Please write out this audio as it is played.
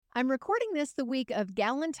I'm recording this the week of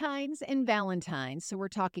Galentine's and Valentine's. So, we're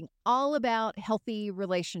talking all about healthy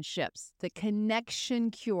relationships, the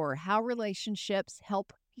connection cure, how relationships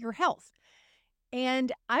help your health.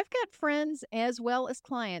 And I've got friends as well as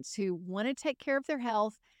clients who want to take care of their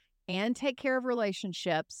health and take care of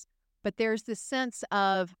relationships. But there's this sense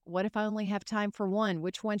of, what if I only have time for one?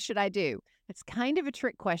 Which one should I do? It's kind of a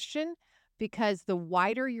trick question because the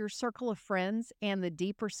wider your circle of friends and the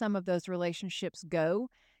deeper some of those relationships go,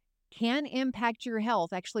 can impact your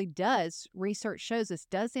health. Actually does, research shows us,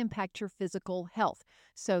 does impact your physical health.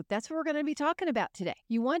 So that's what we're going to be talking about today.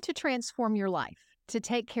 You want to transform your life, to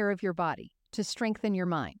take care of your body, to strengthen your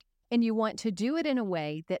mind, and you want to do it in a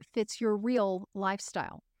way that fits your real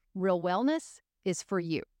lifestyle. Real wellness is for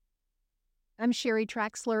you. I'm Sherry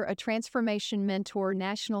Traxler, a transformation mentor,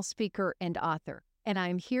 national speaker, and author, and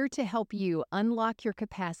I'm here to help you unlock your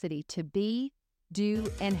capacity to be, do,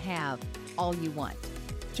 and have all you want.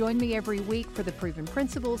 Join me every week for the proven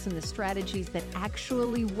principles and the strategies that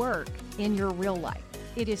actually work in your real life.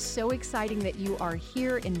 It is so exciting that you are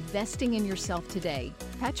here investing in yourself today.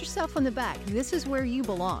 Pat yourself on the back. This is where you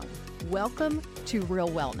belong. Welcome to Real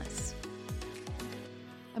Wellness.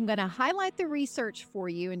 I'm going to highlight the research for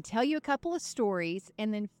you and tell you a couple of stories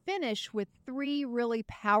and then finish with 3 really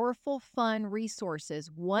powerful, fun resources.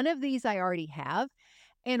 One of these I already have.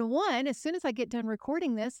 And one, as soon as I get done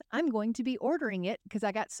recording this, I'm going to be ordering it because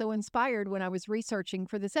I got so inspired when I was researching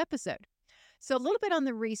for this episode. So a little bit on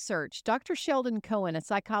the research. Dr. Sheldon Cohen, a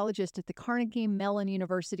psychologist at the Carnegie Mellon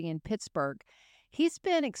University in Pittsburgh, he's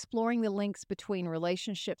been exploring the links between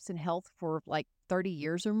relationships and health for like 30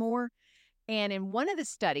 years or more. And in one of the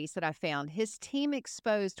studies that I found, his team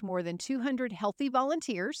exposed more than 200 healthy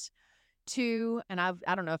volunteers to, and I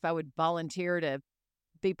don't know if I would volunteer to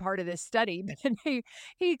be part of this study, but he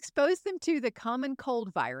exposed them to the common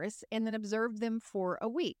cold virus and then observed them for a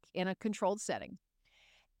week in a controlled setting.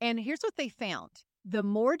 And here's what they found. The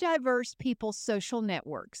more diverse people's social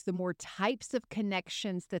networks, the more types of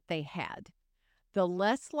connections that they had, the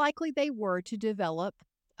less likely they were to develop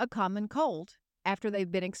a common cold after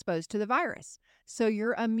they've been exposed to the virus. So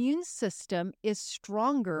your immune system is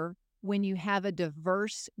stronger when you have a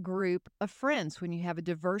diverse group of friends, when you have a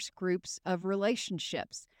diverse groups of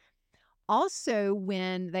relationships. Also,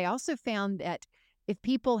 when they also found that if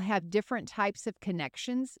people have different types of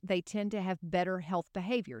connections, they tend to have better health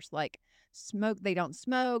behaviors like they don't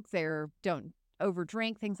smoke, they don't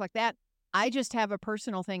overdrink, things like that. I just have a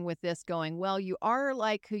personal thing with this going, well, you are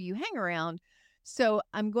like who you hang around. So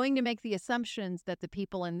I'm going to make the assumptions that the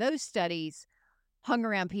people in those studies hung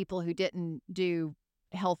around people who didn't do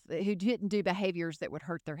behaviors that would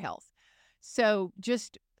hurt their health. So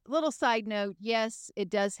just a little side note, yes, it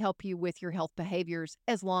does help you with your health behaviors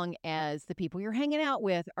as long as the people you're hanging out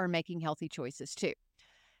with are making healthy choices too.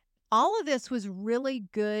 All of this was really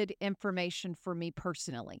good information for me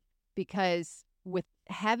personally, because with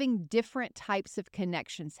having different types of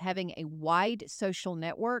connections, having a wide social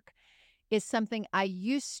network is something I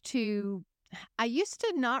used to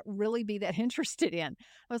not really be that interested in.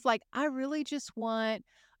 I was like, I really just want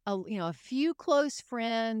a few close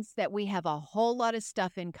friends that we have a whole lot of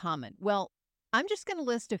stuff in common. Well, I'm just going to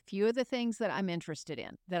list a few of the things that I'm interested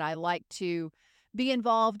in, that I like to be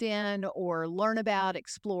involved in or learn about,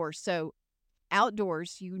 explore. So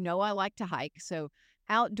outdoors, I like to hike. So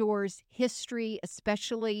outdoors history,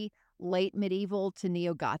 especially late medieval to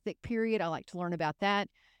neo-Gothic period, I like to learn about that.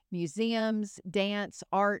 Museums, dance,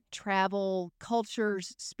 art, travel,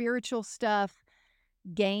 cultures, spiritual stuff,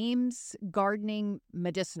 games, gardening,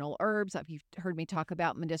 medicinal herbs. You've heard me talk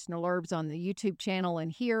about medicinal herbs on the YouTube channel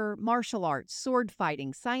and here, martial arts, sword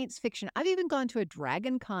fighting, science fiction. I've even gone to a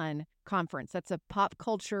Dragon Con conference. That's a pop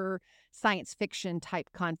culture science fiction type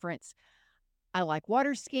conference. I like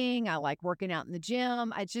water skiing. I like working out in the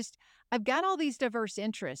gym. I've got all these diverse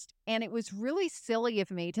interests. And it was really silly of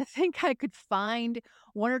me to think I could find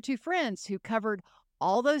 1 or 2 friends who covered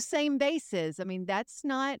all those same bases. I mean, that's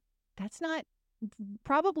not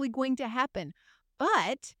probably going to happen.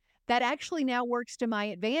 But that actually now works to my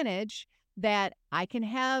advantage, that I can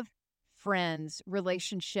have friends,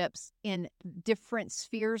 relationships in different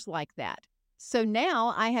spheres like that. So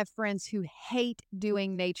now I have friends who hate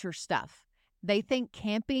doing nature stuff. They think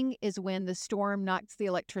camping is when the storm knocks the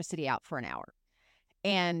electricity out for an hour.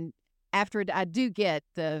 And after I do get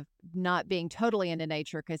the not being totally into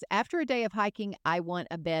nature, because after a day of hiking, I want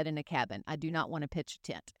a bed in a cabin. I do not want to pitch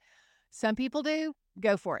a tent. Some people do,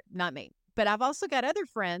 go for it, not me. But I've also got other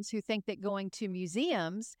friends who think that going to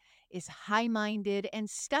museums is high-minded and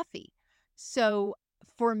stuffy. So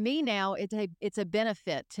for me now, it's a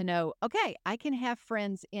benefit to know, okay, I can have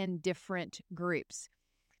friends in different groups.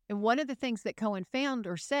 And one of the things that Cohen found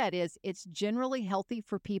or said is it's generally healthy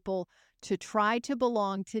for people to try to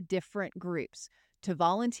belong to different groups, to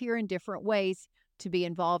volunteer in different ways, to be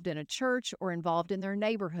involved in a church or involved in their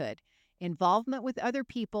neighborhood. Involvement with other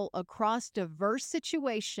people across diverse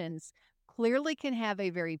situations clearly can have a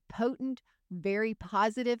very potent, very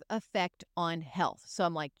positive effect on health. So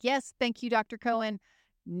I'm like, yes, thank you, Dr. Cohen.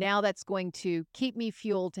 Now that's going to keep me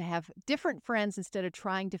fueled to have different friends instead of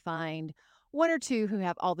trying to find one or two who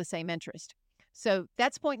have all the same interest. So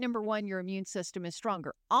that's point number one, your immune system is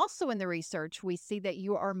stronger. Also in the research, we see that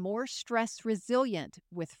you are more stress resilient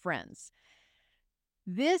with friends.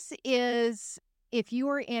 This is if you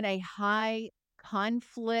are in a high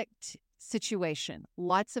conflict situation,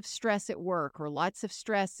 lots of stress at work or lots of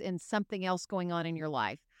stress in something else going on in your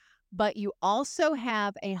life, but you also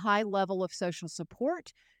have a high level of social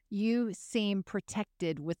support, you seem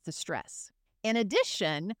protected with the stress. In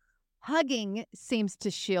addition, hugging seems to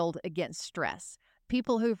shield against stress.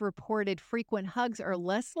 People who've reported frequent hugs are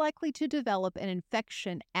less likely to develop an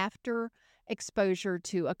infection after exposure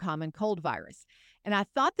to a common cold virus. And I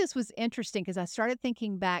thought this was interesting because I started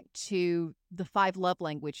thinking back to the 5 love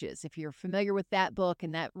languages, if you're familiar with that book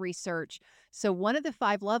and that research. So one of the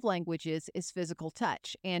 5 love languages is physical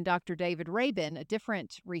touch. And Dr. David Rabin, a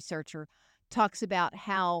different researcher, talks about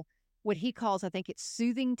how what he calls, I think it's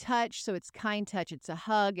soothing touch. So it's kind touch, it's a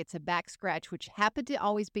hug, it's a back scratch, which happened to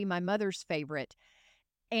always be my mother's favorite.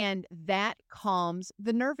 And that calms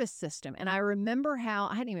the nervous system. And I remember how,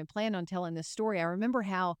 I hadn't even planned on telling this story. I remember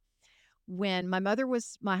how when my mother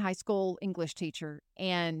was my high school English teacher,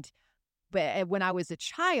 and when I was a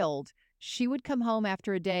child, she would come home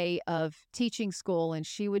after a day of teaching school and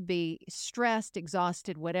she would be stressed,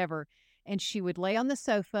 exhausted, whatever. And she would lay on the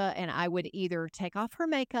sofa and I would either take off her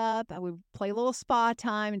makeup, I would play a little spa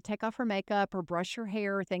time and take off her makeup or brush her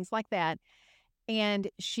hair, things like that. And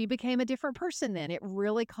she became a different person then. It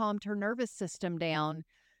really calmed her nervous system down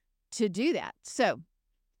to do that. So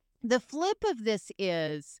the flip of this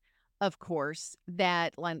is, of course,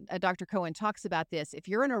 that Dr. Cohen talks about this. If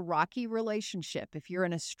you're in a rocky relationship, if you're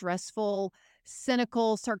in a stressful,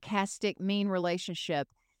 cynical, sarcastic, mean relationship,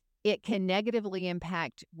 it can negatively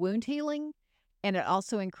impact wound healing and it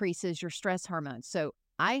also increases your stress hormones. So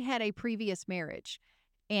I had a previous marriage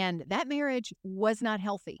and that marriage was not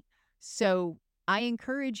healthy. So I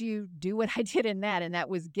encourage you do what I did in that, and that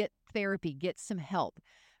was get therapy, get some help,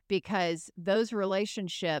 because those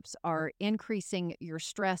relationships are increasing your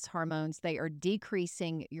stress hormones. They are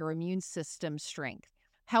decreasing your immune system strength.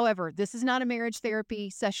 However, this is not a marriage therapy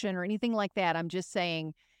session or anything like that. I'm just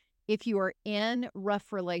saying if you are in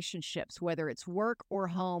rough relationships, whether it's work or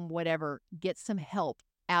home, whatever, get some help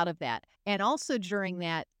out of that. And also during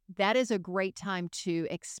that, that is a great time to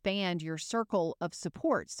expand your circle of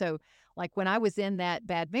support. So like when I was in that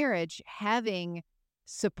bad marriage, having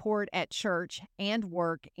support at church and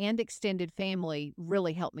work and extended family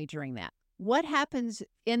really helped me during that. What happens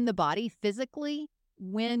in the body physically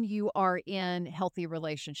when you are in healthy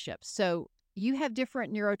relationships? So you have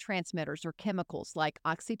different neurotransmitters or chemicals like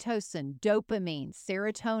oxytocin, dopamine,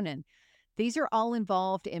 serotonin. These are all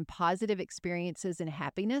involved in positive experiences and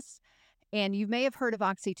happiness. And you may have heard of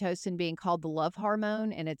oxytocin being called the love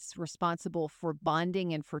hormone, and it's responsible for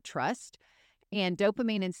bonding and for trust. And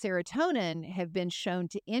dopamine and serotonin have been shown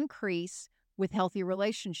to increase with healthy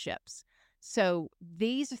relationships. So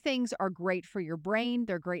these things are great for your brain,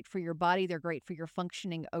 they're great for your body, they're great for your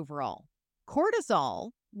functioning overall.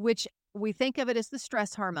 Cortisol, which we think of it as the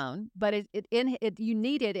stress hormone, but you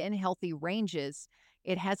need it in healthy ranges.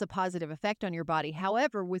 It has a positive effect on your body.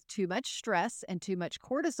 However, with too much stress and too much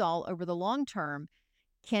cortisol over the long term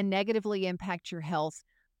can negatively impact your health.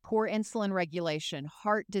 Poor insulin regulation,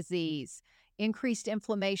 heart disease, increased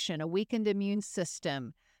inflammation, a weakened immune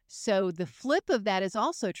system. So the flip of that is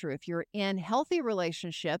also true. If you're in healthy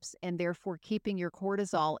relationships and therefore keeping your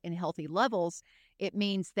cortisol in healthy levels, it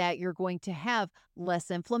means that you're going to have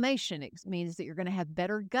less inflammation. It means that you're going to have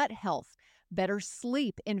better gut health, better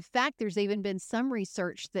sleep. In fact, there's even been some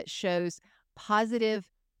research that shows positive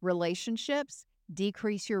relationships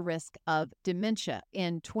decrease your risk of dementia.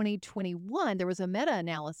 In 2021, there was a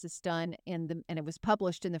meta-analysis done and it was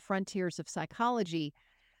published in the Frontiers of Psychology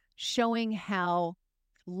showing how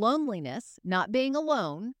loneliness, not being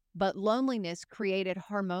alone, but loneliness created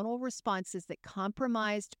hormonal responses that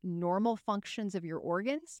compromised normal functions of your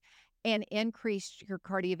organs and increased your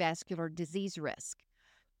cardiovascular disease risk.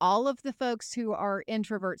 All of the folks who are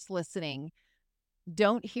introverts listening,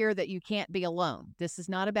 don't hear that you can't be alone. This is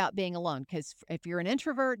not about being alone, because if you're an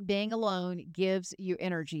introvert, being alone gives you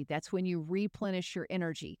energy. That's when you replenish your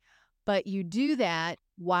energy. But you do that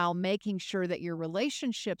while making sure that your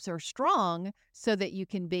relationships are strong so that you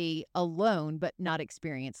can be alone but not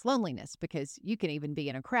experience loneliness, because you can even be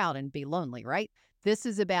in a crowd and be lonely, right? This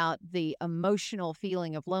is about the emotional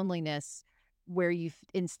feeling of loneliness where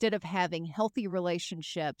instead of having healthy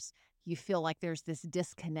relationships, you feel like there's this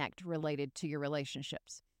disconnect related to your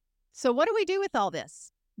relationships. So, what do we do with all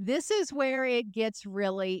this? This is where it gets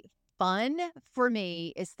really fun for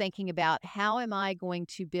me, is thinking about how am I going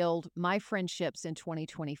to build my friendships in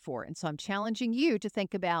 2024. And so I'm challenging you to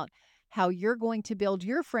think about how you're going to build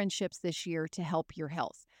your friendships this year to help your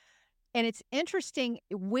health. And it's interesting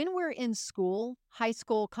when we're in school, high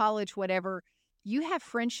school, college, whatever, you have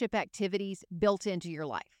friendship activities built into your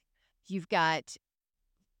life. You've got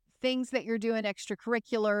things that you're doing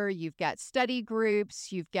extracurricular, you've got study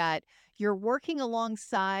groups, you're working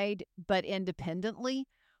alongside but independently,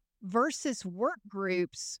 versus work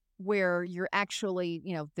groups where you're actually,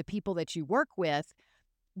 the people that you work with,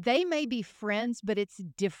 they may be friends, but it's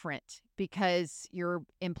different because you're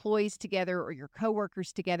employees together or your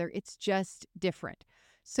coworkers together. It's just different.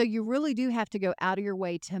 So you really do have to go out of your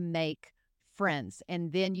way to make friends.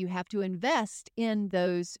 And then you have to invest in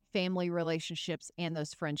those family relationships and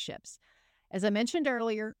those friendships. As I mentioned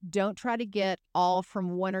earlier, don't try to get all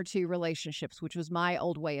from one or two relationships, which was my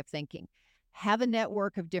old way of thinking. Have a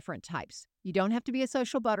network of different types. You don't have to be a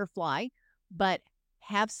social butterfly, but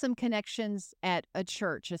have some connections at a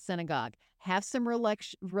church, a synagogue. Have some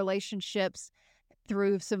relationships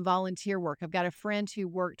through some volunteer work. I've got a friend who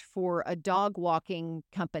worked for a dog walking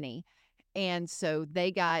company, and so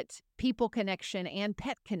they got people connection and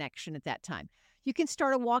pet connection at that time. You can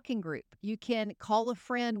start a walking group. You can call a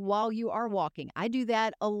friend while you are walking. I do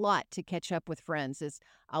that a lot to catch up with friends, is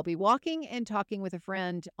I'll be walking and talking with a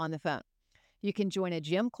friend on the phone. You can join a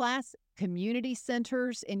gym class. Community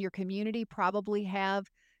centers in your community probably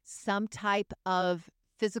have some type of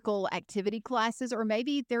physical activity classes, or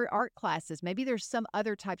maybe they're art classes. Maybe there's some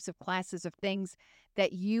other types of classes of things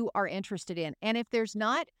that you are interested in. And if there's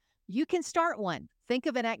not, you can start one. Think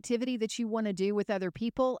of an activity that you want to do with other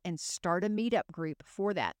people and start a meetup group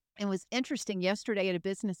for that. It was interesting yesterday at a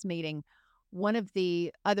business meeting. One of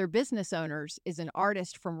the other business owners is an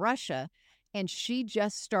artist from Russia, and she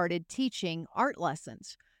just started teaching art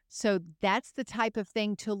lessons. So that's the type of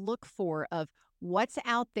thing to look for, of what's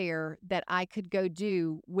out there that I could go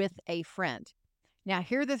do with a friend. Now,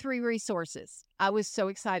 here are the 3 resources. I was so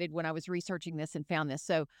excited when I was researching this and found this.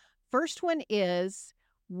 So first one is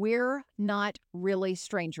We're Not Really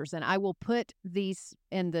Strangers. And I will put these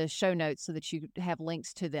in the show notes so that you have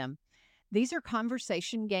links to them. These are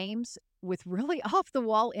conversation games with really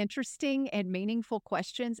off-the-wall, interesting and meaningful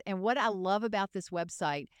questions. And what I love about this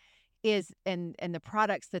website is, and the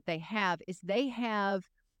products that they have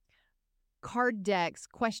card decks,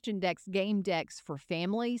 question decks, game decks for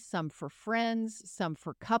families, some for friends, some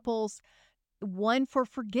for couples, one for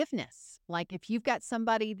forgiveness. Like if you've got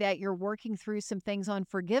somebody that you're working through some things on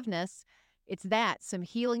forgiveness, it's some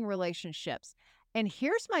healing relationships. And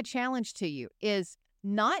here's my challenge to you, is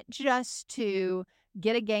not just to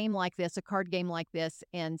get a game like this, a card game like this,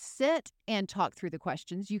 and sit and talk through the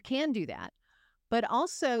questions. You can do that. But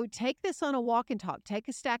also take this on a walk and talk. Take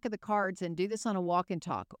a stack of the cards and do this on a walk and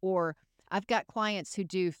talk. Or I've got clients who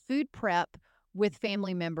do food prep with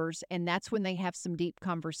family members, and that's when they have some deep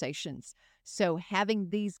conversations. So having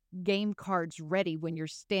these game cards ready when you're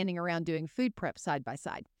standing around doing food prep side by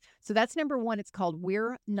side. So that's number 1. It's called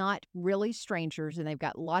We're Not Really Strangers, and they've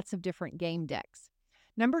got lots of different game decks.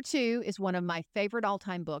 Number 2 is one of my favorite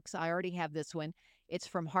all-time books. I already have this one. It's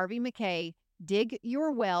from Harvey Mackay, Dig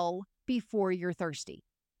Your Well Before You're Thirsty.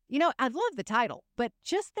 I love the title, but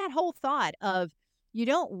just that whole thought of you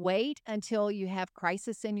don't wait until you have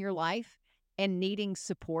crisis in your life and needing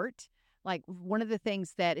support. Like one of the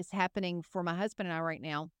things that is happening for my husband and I right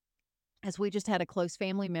now is we just had a close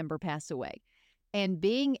family member pass away. And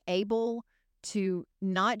being able to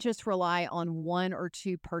not just rely on 1 or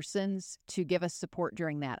 2 persons to give us support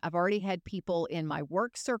during that. I've already had people in my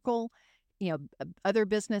work circle, other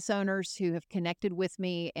business owners who have connected with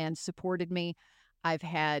me and supported me. I've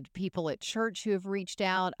had people at church who have reached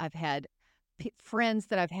out. I've had friends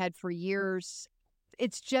that I've had for years.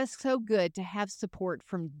 It's just so good to have support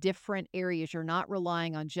from different areas. You're not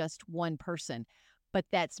relying on just one person, but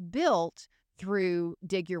that's built through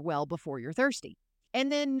Dig Your Well Before You're Thirsty. And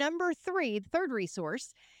then number 3, the third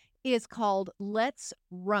resource, is called Let's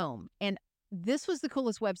Roam. And this was the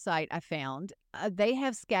coolest website I found. They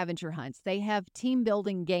have scavenger hunts. They have team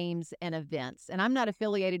building games and events. And I'm not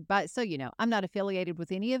affiliated I'm not affiliated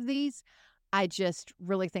with any of these. I just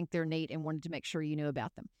really think they're neat and wanted to make sure you knew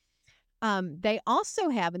about them. They also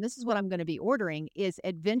have, and this is what I'm going to be ordering, is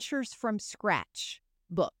Adventures from Scratch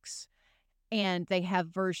books. And they have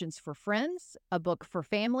versions for friends, a book for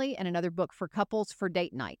family, and another book for couples for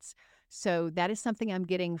date nights. So that is something I'm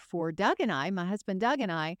getting for Doug and I, my husband Doug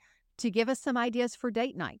and I, to give us some ideas for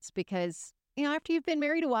date nights. Because, after you've been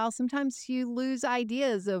married a while, sometimes you lose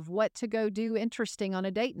ideas of what to go do interesting on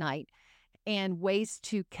a date night and ways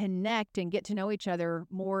to connect and get to know each other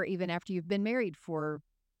more even after you've been married for,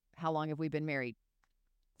 how long have we been married?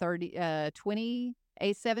 20,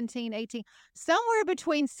 17, 18, somewhere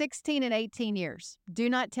between 16 and 18 years. Do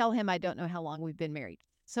not tell him I don't know how long we've been married.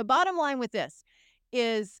 So bottom line with this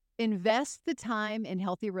is invest the time in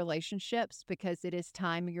healthy relationships because it is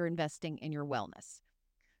time you're investing in your wellness.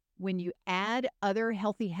 When you add other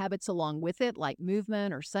healthy habits along with it, like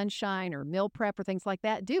movement or sunshine or meal prep or things like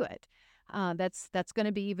that, do it. That's going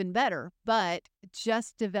to be even better, but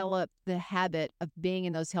just develop the habit of being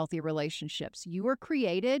in those healthy relationships. You were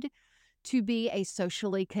created to be a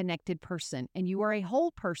socially connected person, and you are a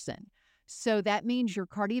whole person. So that means your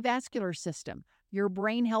cardiovascular system, your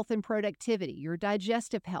brain health and productivity, your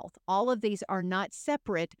digestive health, all of these are not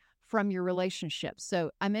separate from your relationships.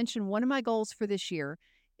 So I mentioned one of my goals for this year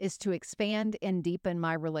is to expand and deepen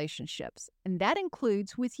my relationships, and that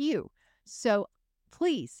includes with you. So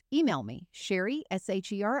please email me, Sheri,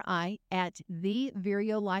 SHERI, at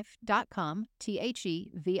thevireolife.com,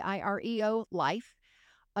 THEVIREO life,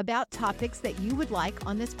 about topics that you would like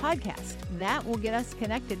on this podcast. That will get us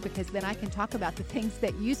connected because then I can talk about the things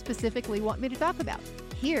that you specifically want me to talk about.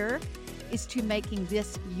 Here is to making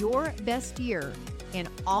this your best year in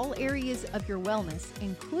all areas of your wellness,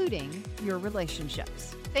 including your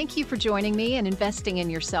relationships. Thank you for joining me and investing in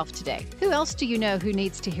yourself today. Who else do you know who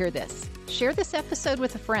needs to hear this? Share this episode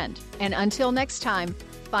with a friend. And until next time,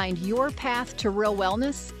 find your path to real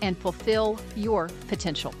wellness and fulfill your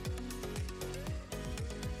potential.